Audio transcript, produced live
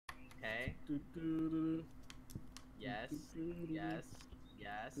Okay. Yes. Yes.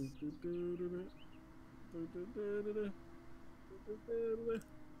 Yes.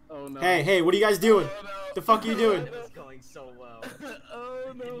 Oh no. Hey, what are you guys doing? Oh, no. The fuck are you doing? It was going so well.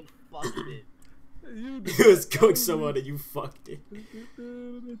 Oh no. You fucked it. You did It was that. going so well that you fucked it.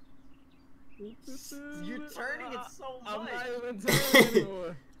 You're turning it so much. I'm not even turning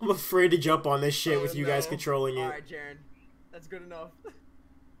anymore. I'm afraid to jump on this shit with Oh, you guys no. controlling it. Alright, Jaren. That's good enough.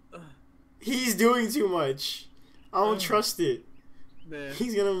 He's doing too much. I don't trust it. There.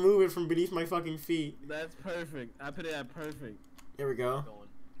 He's gonna move it from beneath my fucking feet. That's perfect. I put it at perfect. There we go. Going.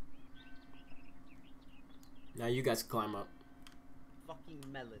 Now you guys can climb up. Fucking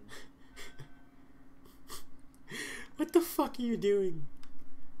melon. What the fuck are you doing?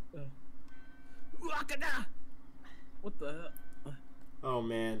 Wakada! What the hell? Oh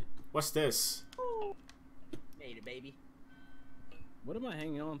man. What's this? Made it, baby. What am I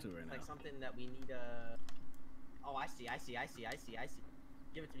hanging on to right now? Like something that we need, Oh, I see.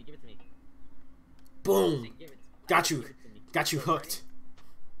 Give it to me. Boom! Give it. Got you. Give it to me. Got you So, hooked.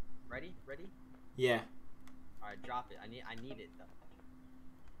 Ready? Yeah. Alright, drop it. I need it though.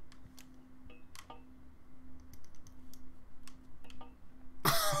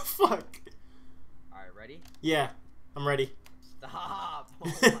 Fuck. Alright, ready? Yeah. I'm ready. Stop!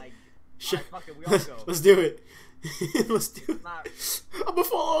 Oh my god. Sure. Alright, fuck it, we all go. Let's do it. Let's do it. Not... I'm gonna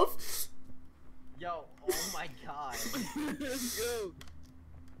fall off. Yo, oh my god. Let's go.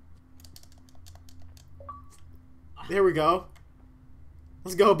 There we go.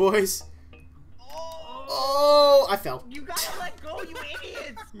 Let's go, boys. Oh! Oh, I fell. You gotta let go, you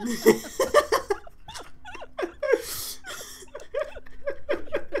idiots!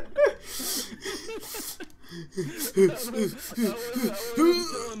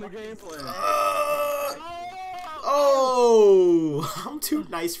 The game plan. Oh, I'm too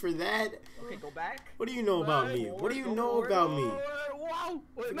nice for that. Okay, go back. What do you know about me? What do you know about me? Whoa!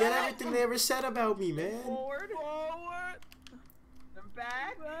 Wait, Forget back. everything they ever said about me, man. Forward. Forward. Then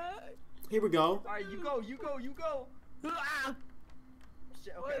back. Back. Here we go. Alright, you go. Ah!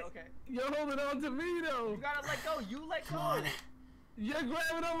 Shit, Wait, okay. You're holding on to me though. You gotta let go, you let go. Come on. You're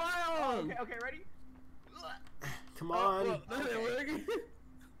grabbing on my Oh, arm. okay, ready? Come Oh, on. well, that didn't work.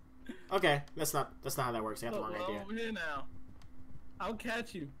 Okay, that's not how that works. I got the Look, wrong we're idea. over here now. I'll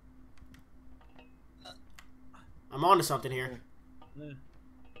catch you. I'm on to something here. Yeah.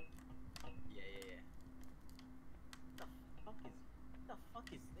 Yeah. The fuck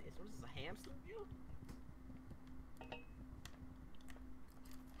is this? What is this, a hamster wheel?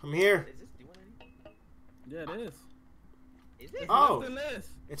 I'm here. Is this doing anything? Yeah, it is. Is it? Oh. Less than this.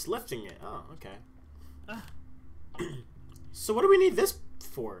 It's lifting it. Oh, okay. Ah. So what do we need this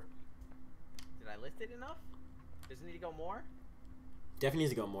for? Did I lift it enough? Does it need to go more? Definitely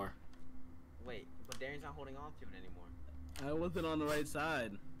needs to go more. Wait, but Darian's not holding on to it anymore. I wasn't on the right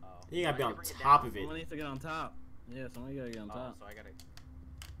side. Oh. You gotta be Do I on bring it top down? of it. Someone needs to get on top. Yeah, somebody gotta get on Oh, top. so I gotta...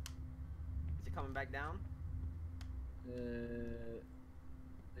 Is it coming back down?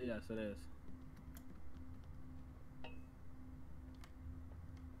 Yes, it is.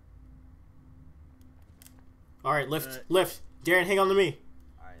 All right, lift, Alright. lift. Darren, hang on to me.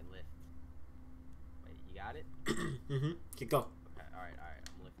 Alright, lift. Wait, you got it? Mm-hmm. Okay, go. Okay, alright,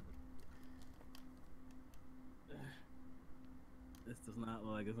 I'm lifting. This does not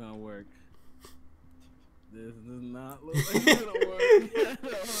look like it's gonna work. This does not look like it's gonna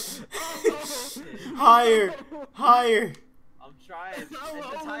work. Oh. Higher, higher, I'm trying. It's as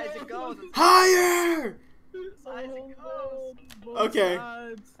high as it goes. It's higher. as high as it Oh, goes. both Okay.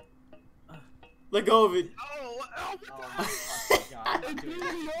 sides. Let go of it. Oh, Oh my fucking god. I'm not It doing threw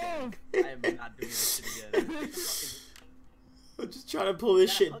this me shit again. off. I am not doing this shit again. I'm just trying to pull You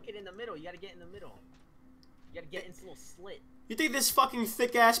this gotta shit. hook it in the middle. You gotta get in the middle. You gotta get in this little slit. You think this fucking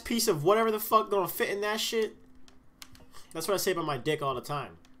thick ass piece of whatever the fuck gonna fit in that shit? That's what I say about my dick all the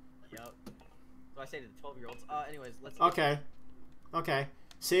time. Yup. So I say to the 12-year-olds. Anyways, let's. Okay. Okay.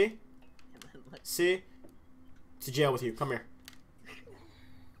 See? Let's See? To jail with you. Come here.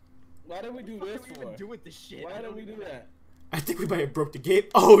 Why did we do what this are we for? even do with this shit? Why I did don't we do even- that? I think we might have broke the game.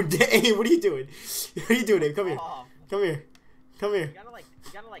 Oh, dang. What are you doing? What are you doing, Abe? Come here. Off. Come here. Come here. You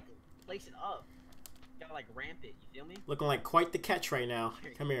gotta like place it up. You gotta like ramp it. You feel me? Looking like quite the catch right now.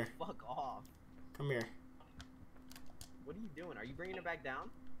 Come here. Fuck off. Come here. What are you doing? Are you bringing it back down?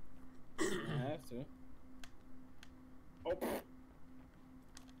 I have to. Oh.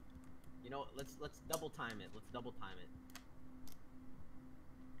 You know, let's double time it. Let's double time it.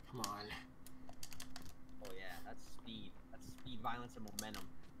 Come on. Oh yeah, that's speed. That's speed, violence, and momentum.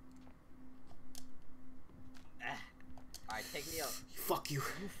 Alright, take me up. Fuck you.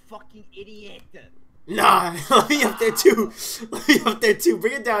 You fucking idiot. Nah, let me up there too. Let me up there too.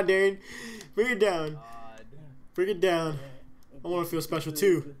 Bring it down, Darren. Bring it down. God. Bring it down. I want to feel special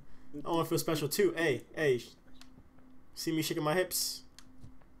too. I want to feel special too. Hey, hey. See me shaking my hips?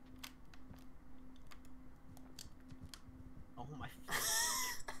 Oh my.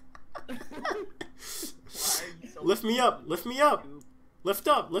 Why are you so Lift me up. Lift me up. stupid? Lift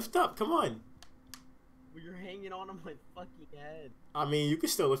up. Lift up. Come on. Well, you're hanging on my fucking head. I mean, you can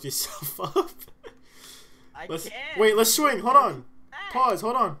still lift yourself up. I Let's can't. wait. Let's swing. Hold on. Hey. Pause.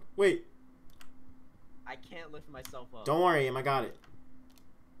 Hold on. Wait. I can't lift myself up. Don't worry, Em. I got it.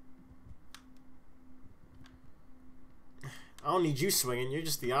 I don't need you swinging. You're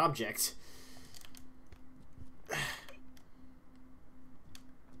just the object.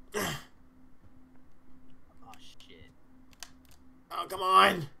 Oh shit. Oh, come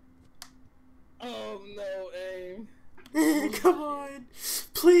on. Oh no, aim. Come on.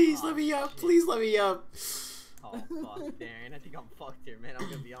 Please Oh, let me up. shit. Please let me up. Oh fuck, Darren. I think I'm fucked here, man. I'm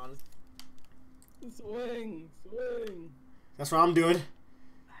gonna be honest. Swing, swing. That's what I'm doing.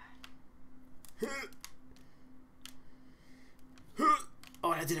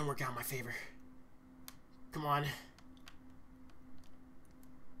 Oh, that didn't work out in my favor. Come on.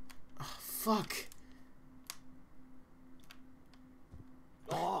 Oh, fuck.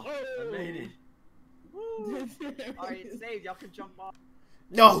 Oh, I made it. Woo. Alright, Alright, it's saved. Y'all can jump off.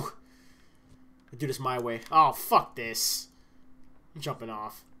 No! I do this my way. Oh, fuck this. I'm jumping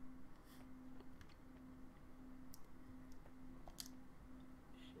off.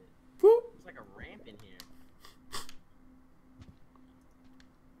 Shit. Woo! There's like a ramp in here.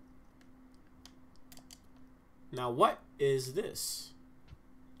 Now, what is this?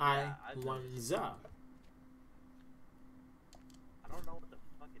 Yeah, I've Iwanza. I don't know what the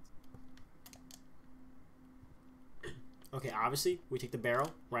fuck it's. Okay, obviously, we take the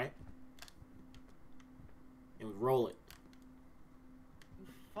barrel, right? And we roll it. You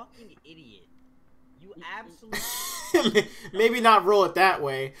fucking idiot. You absolute. Maybe not roll it that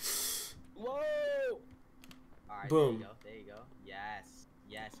way. Whoa! Alright, Boom. There you go. There you go. Yes.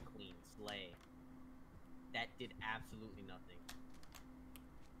 Yes, Queen. Slay. That did absolutely nothing.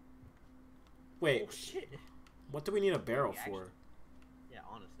 Wait, Oh shit. what do we need a barrel Actually- for? Yeah,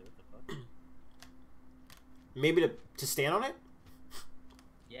 honestly, what the fuck? Maybe to stand on it?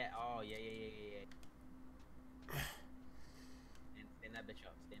 Yeah, oh, yeah. Stand that bitch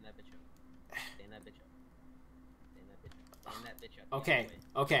up. Stand that bitch up. Stand that bitch up. Stand that bitch up. Stand that bitch up. The Okay,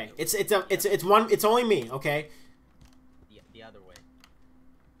 other way. okay. It's only me, okay? The other way.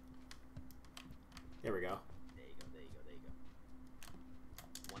 There we go. There you go. There you go. There you go.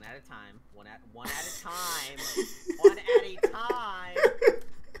 One at a time. One at a time. One at a time.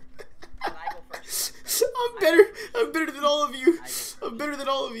 But I go first. I'm better than all of you. I go I'm better than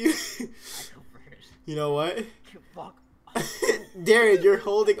all of you. I go first. You know what? Fuck. Darren, you're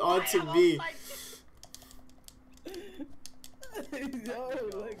holding on to I me. Yo, let go.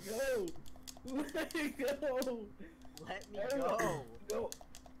 Let go. Let me go. Go.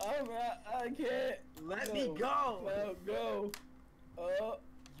 I can't. Let me go. No, go.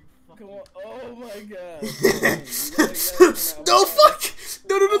 You Come fucking. on. Oh my god. No, fuck!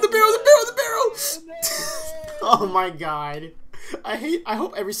 No, the barrel, the barrel! Oh my god. I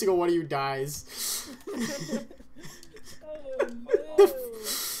hope every single one of you dies. Oh no.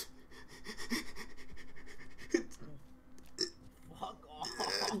 Fuck off.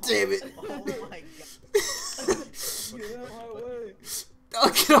 Damn it. Oh my god. Get out my way. Oh,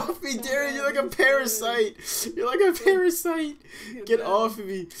 get off me, Darren. You're like a parasite. You're like a parasite. Get down. off of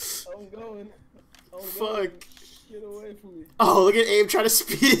me. I'm going. I'm Fuck. going. Get away from me. Oh, look at Abe trying to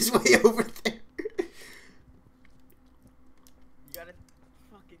speed his way over there. You gotta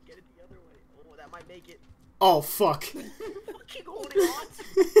fucking get it the other way. Oh, that might make it. Oh, fuck. Fucking holding on to.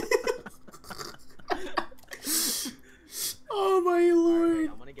 Oh, my Alright, lord.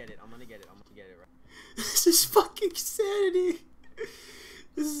 I'm gonna get it. I'm gonna get it right. This is fucking insanity.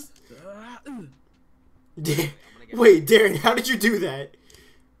 This is... I'm gonna get Wait, Darren, how did you do that?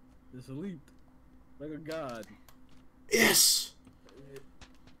 Just leaped. Like a god. Yes.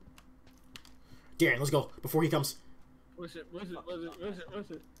 Darren, let's go before he comes. Push it.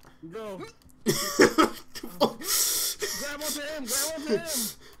 Go. Grab onto him.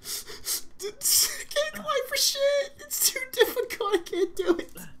 Can't climb for shit. It's too difficult. I can't do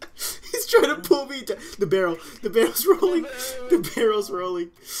it. He's trying to pull me down. The barrel's rolling. The barrel's rolling.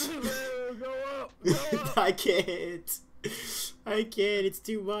 Go up. I can't. It's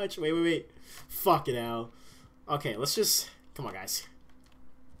too much. Wait. Fucking hell. Okay, let's just... Come on, guys.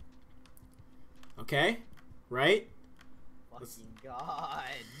 Okay? Right? fucking god.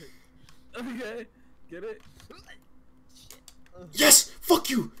 Okay, get it? Shit. Yes! Fuck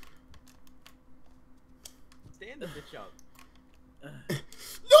you! Stand the bitch up.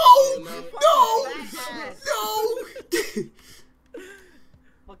 No! no. No! No!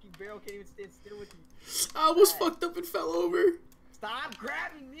 Fucking Barrel can't even stand still with you. I almost fucked up and fell over. Stop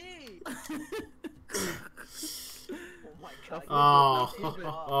grabbing me! Oh my god.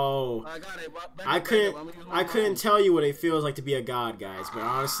 Oh. I got it. Back I up, couldn't. back up. I'm gonna use my I couldn't arm. tell you what it feels like to be a god, guys. But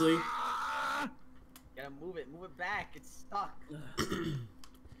honestly, Gotta move it back. It's stuck.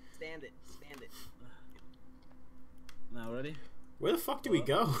 Stand it. Now ready? where the fuck do we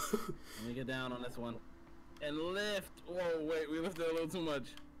go? Let me get down on this one and lift. Whoa, wait, we lifted a little too much.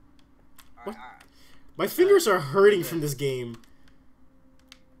 Alright. My fingers are hurting from this game.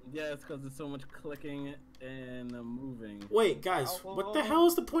 Yeah, it's because there's so much clicking and moving. Wait, guys, what the hell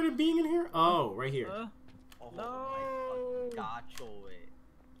is the point of being in here? Oh, right here. Oh No. my fucking gotcha it.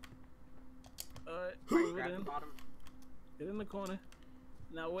 Alright, Grab move it the in. bottom. Get in the corner.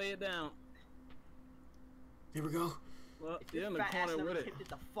 Now weigh it down. Here we go. Well, If you're your in the fat ass corner never with it. tipped it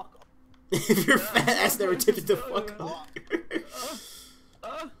the fuck up. If your fat ass never tipped it the fuck up.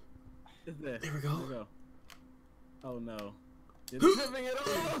 It's there. There we go. There we go. Oh no. You're tipping it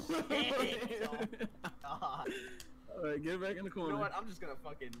all. God. Alright, get back in the corner. You know what? I'm just gonna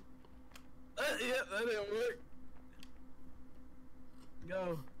fucking. Yeah, that didn't work.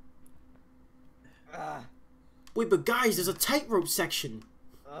 Go. Wait, but guys, there's a tightrope section.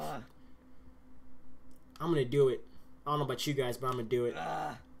 I'm gonna do it. I don't know about you guys, but I'm gonna do it.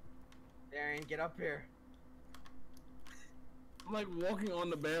 Darian, get up here. I'm like walking on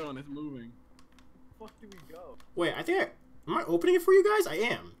the barrel and it's moving. Where the fuck do we go? Wait, I think am I opening it for you guys? I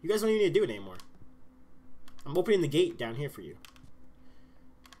am. You guys don't even need to do it anymore. I'm opening the gate down here for you.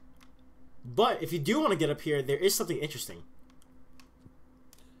 But if you do want to get up here, there is something interesting.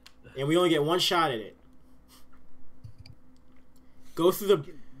 And we only get one shot at it. Go through the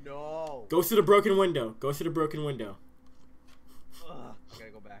No. Go through the broken window. Go through the broken window. I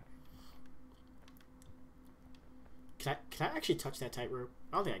gotta go back. Can I actually touch that tightrope?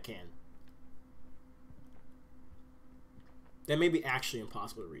 I don't think I can. That may be actually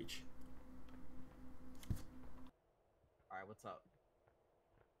impossible to reach. Alright, what's up?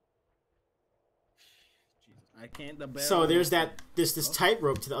 Jesus. I can't the barrel. So there's this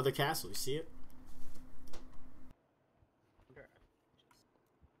tightrope to the other castle. You see it?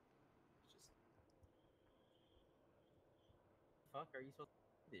 Fuck, are you supposed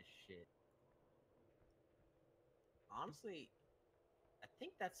to do this shit? Honestly, I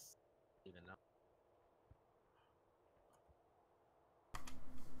think that's even enough.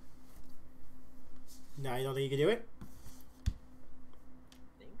 No, you don't think you can do it?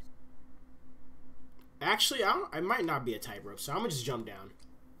 Thanks. Actually, I might not be a tightrope, so I'm gonna just jump down.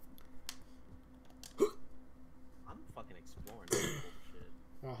 I'm fucking exploring this bullshit.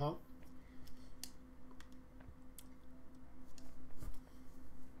 Uh-huh.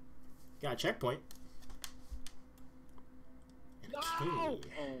 Got a checkpoint. And a No! candy.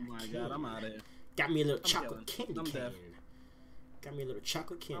 Oh my god, I'm out of here. Got me a little I'm chocolate yelling. candy I'm cane. deaf. Got me a little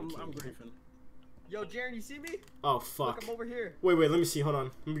chocolate candy I'm cane. griefing. Yo, Jaren, you see me? Oh, Look, fuck. I'm over here. Wait, let me see. Hold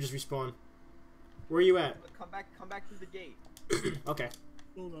on. Let me just respawn. Where are you at? Look, come back through the gate. Okay.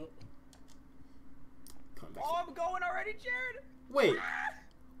 Hold up. Come back. Oh, I'm going already, Jaren. Wait.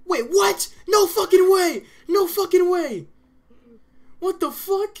 Wait, what? No fucking way! No fucking way! What the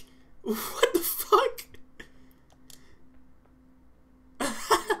fuck? What the fuck?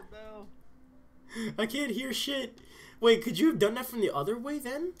 Bell. I can't hear shit. Wait, could you have done that from the other way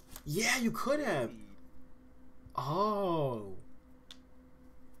then? Yeah, you could have. Oh.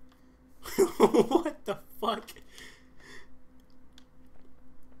 What the fuck?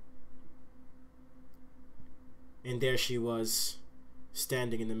 And there she was,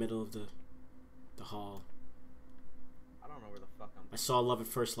 standing in the middle of the hall. I don't know where the fuck I'm. I saw love at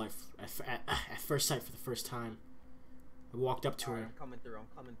first life, at first sight for the first time. I walked up to Alright, her, I'm coming through. I'm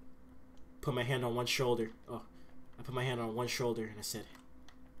coming. put my hand on one shoulder. Oh, I put my hand on one shoulder and I said,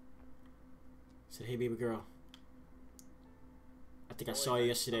 "Hey, baby girl. I think I saw you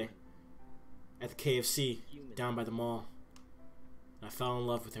yesterday at the KFC Human. down by the mall. And I fell in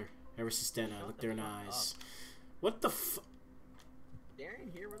love with her. Ever since then, I Shut looked the her in the fuck eyes. What the fuck? Darian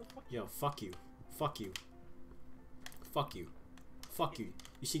here? Where the fuck? Yo, fuck you. Fuck you. Fuck you. Fuck you.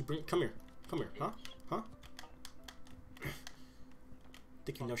 You see, come here. Come here. Huh? Huh?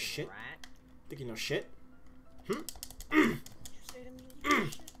 Think you know Fucking shit? rat. Think you know shit? Did you say to me? you know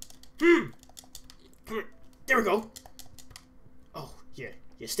shit? Come here. There we go. Oh, yeah.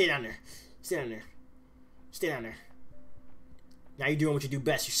 Yeah, stay down there. Stay down there. Stay down there. Now you're doing what you do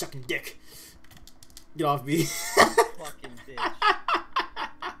best. You're sucking dick. Get off me. Fucking bitch.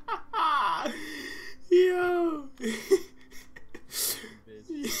 Yo. Bitch.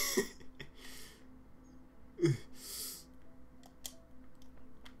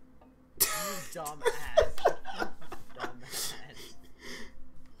 Dumbass. Dumbass.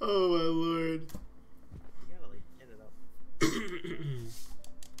 Oh my lord. You gotta like get it up.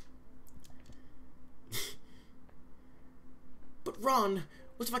 But Ron,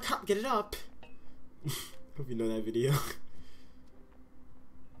 what if I can't get it up? Hope you know that video.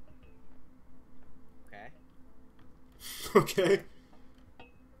 Okay. Okay.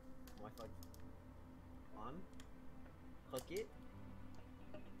 What fuck? On. Hook it.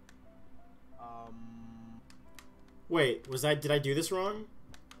 Wait, did I do this wrong?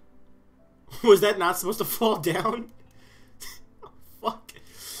 Was that not supposed to fall down? Oh, fuck.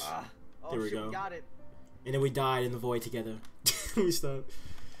 Oh There we shit, go. we got it. And then we died in the void together. We stopped.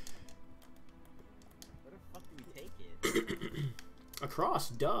 Where the fuck did we take it? Across,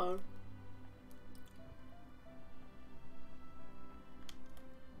 duh.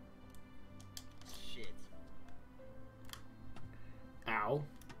 Shit. Ow.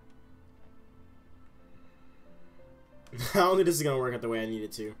 I don't think this is gonna work out the way I need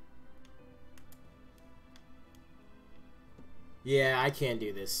it to. Yeah, I can't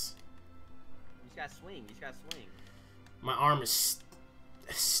do this. You just gotta swing. You just gotta swing. My arm is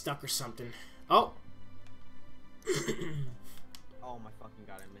stuck or something. Oh! Oh my fucking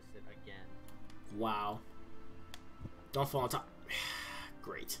god, I missed it again. Wow. Don't fall on top.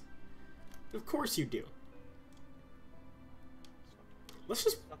 Great. Of course you do. Let's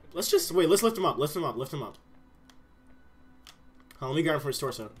just wait, let's lift him up, lift him up, lift him up. Hold on, let me grab him for his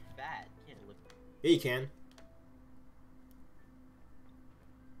torso. Bad. You can't look. Yeah, you can.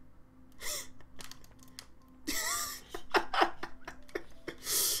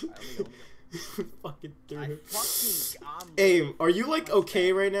 Alright, let me go. Fucking through I him. fucking. Aim, are you like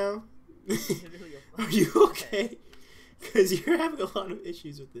okay right now? Literally a Are fucking you spaz. okay? Because you're having a lot of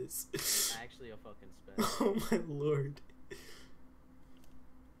issues with this. Actually a fucking spaz. Oh my lord.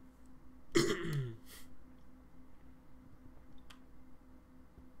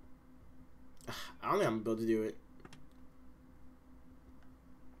 I don't think I'm able to do it.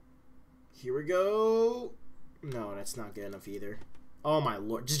 Here we go. No, that's not good enough either. Oh my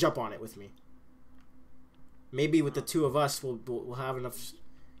lord. Just jump on it with me. Maybe with the two of us, we'll have enough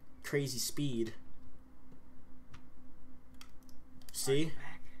crazy speed. See?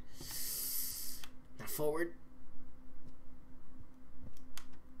 Back. Now forward.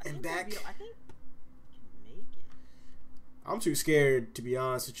 I And think we'll back. be- I think we can make it. I'm too scared, to be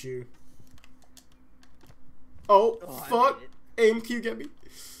honest with you. Oh, Oh, I fuck. made it. Aim, can you get me?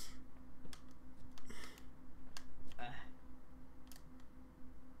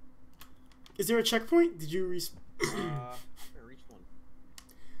 Is there a checkpoint? Did you I haven't reached one.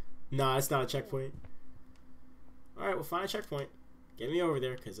 Nah, it's not a checkpoint. Alright, we'll find a checkpoint. Get me over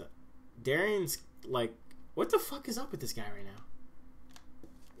there, because Darian's like... What the fuck is up with this guy right now?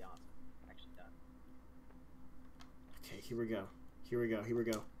 Yeah, actually done. Okay, here we go. Here we go, here we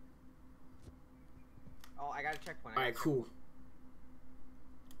go. Oh, I got a checkpoint. Alright, cool.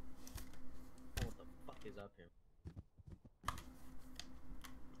 Oh, what the fuck is up here?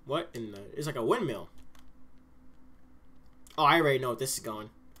 What in the... It's like a windmill. Oh, I already know what this is going.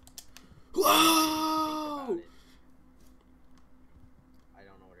 Think Whoa! about it. I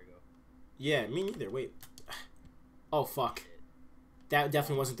don't know where to go. Yeah, me neither. Wait. Oh, fuck. Shit. That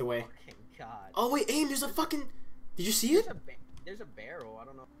definitely wasn't the way. Fucking god. Oh, wait, Aim, there's a fucking... Did you see it? There's a barrel. I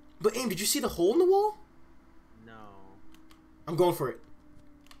don't know. But Aim, did you see the hole in the wall? No. I'm going for it.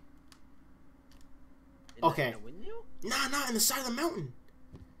 In Okay. The windmill? Nah, nah, in the side of the mountain.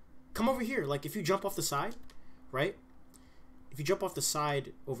 Come over here. Like, if you jump off the side, right? If you jump off the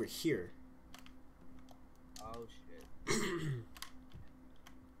side over here. Oh shit. Oh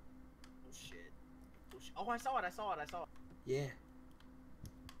shit. Oh shit. Oh, I saw it. I saw it. I saw it. Yeah.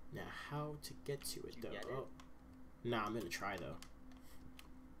 Now, how to get to it, Did you though? get it? Oh. Nah, I'm gonna try, though.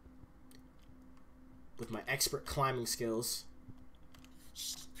 With my expert climbing skills.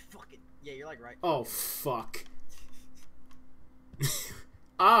 Fuck it. Yeah, you're like right. Oh, fuck.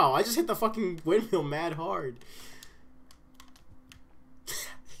 Ow, I just hit the fucking windmill mad hard.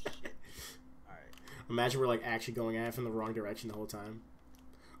 Alright. Imagine we're like actually going at it from the wrong direction the whole time.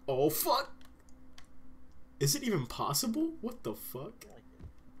 Oh, fuck. Is it even possible? What the fuck? I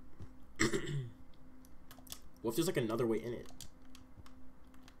like it. What if there's like another way in it?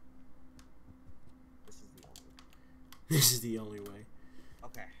 This is the only. This is the only way.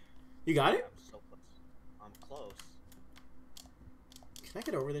 Okay. You got it? I'm so close. I'm close. Can I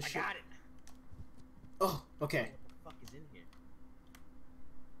get over this I shit? got it. Oh, okay. What the fuck is in here?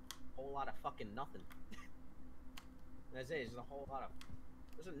 Whole lot of fucking nothing. That's it. There's a whole lot of.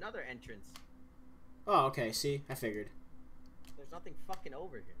 There's another entrance. Oh, okay. See, I figured. There's nothing fucking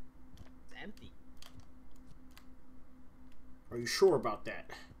over here. It's empty. Are you sure about that?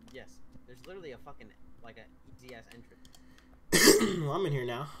 Yes. There's literally a fucking like a easy ass entrance. Well, I'm in here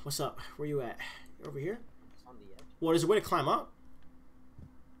now. What's up? Where you at? You over here? It's on the edge. What is a way to climb up?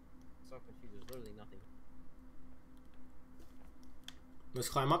 So confused. There's literally nothing. Let's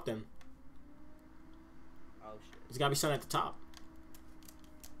climb up then. Oh shit. There's gotta be something at the top.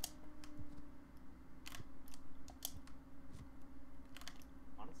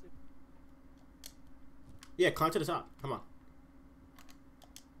 Honestly. Yeah, climb to the top. Come on.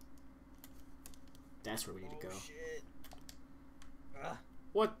 That's where we need to go. Shit. Ugh.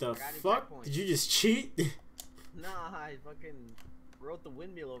 What the I got any fuck? checkpoints. Did you just cheat? Nah, I fucking wrote the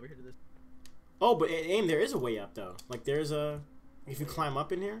windmill over here to this. Oh, but aim, there is a way up though. Like there's a, if you climb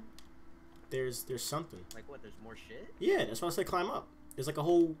up in here, there's something. Like what? There's more shit? Yeah, that's why I said climb up. There's like a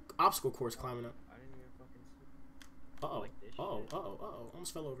whole obstacle course climbing up. I didn't even fucking see. Uh oh. Like this Uh oh. shit. Uh oh. Uh oh.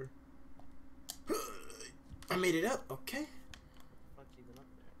 Almost fell over. I made it up. Okay. What the fuck's even up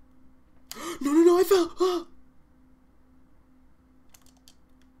there? No, no, no! I fell. Ah!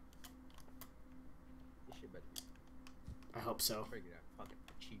 This shit better be I hope so. pretty good. Fucking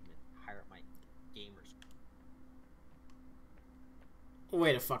achievement. Hire up my gamers.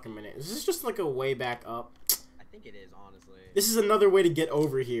 Wait a fucking minute. Is this just like a way back up? I think it is, honestly. This is another way to get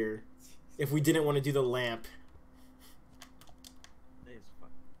over here. If we didn't want to do the lamp. It is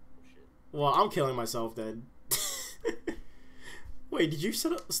fucking bullshit. Well, I'm killing myself then. Wait, did you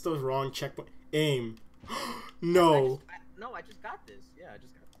set up the wrong checkpoint? Aim. No. No, I just got this. Yeah, I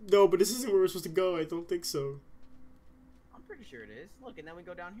just got this. No, but this isn't where we're supposed to go. I don't think so. I'm pretty sure it is. Look, and then we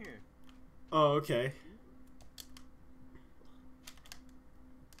go down here. Oh, okay.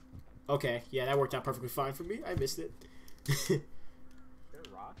 Okay, yeah, that worked out perfectly fine for me. I missed it. There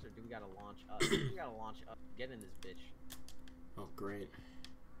are rocks, or do we gotta launch up? We gotta launch up. Get in this bitch. Oh, great.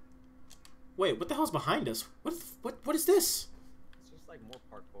 Wait, what the hell's behind us? What is this? It's just like more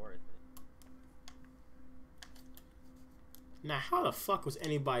parkour, I think. Now, how the fuck was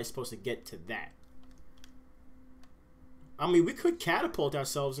anybody supposed to get to that? I mean, we could catapult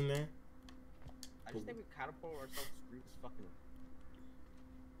ourselves in there. I just think we catapult ourselves through this fucking.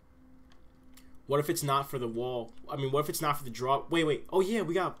 What if it's not for the wall? I mean, what if it's not for the draw? Wait. Oh yeah,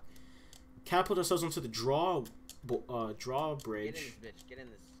 we got catapult ourselves onto the drawbridge. Get in this bitch. Get in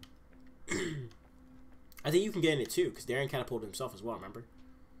this. I think you can get in it too, because Darren catapulted himself as well. Remember?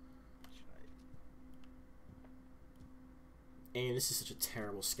 And this is such a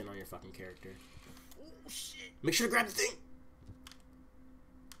terrible skin on your fucking character. Oh shit! Make sure to grab the thing.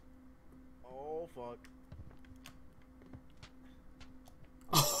 Oh fuck!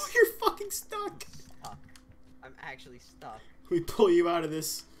 Oh, you're fucking stuck. Stuck. I'm actually stuck. Let me pull you out of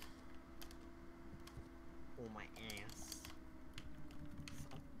this. Oh my ass!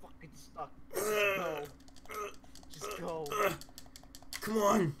 I'm fucking stuck. Just go. Just go. Come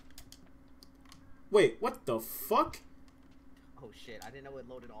on. Wait, what the fuck? Oh shit! I didn't know it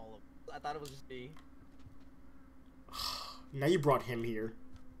loaded all of. I thought it was just me. Now you brought him here.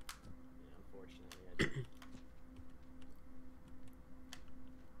 Yeah, unfortunately, I did.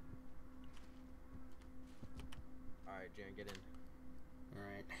 All right, Jaren, get in. All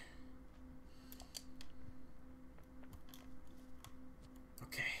right.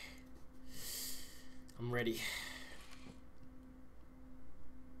 Okay. I'm ready.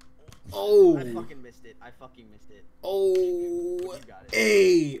 Oh. I fucking missed it. I fucking missed it. Oh. You got it.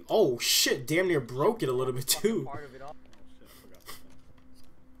 Hey. Oh shit! Damn near broke it a little bit Fucking too. Part of it all. Oh shit, I forgot.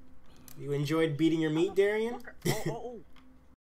 You enjoyed beating your meat, Darian? Oh,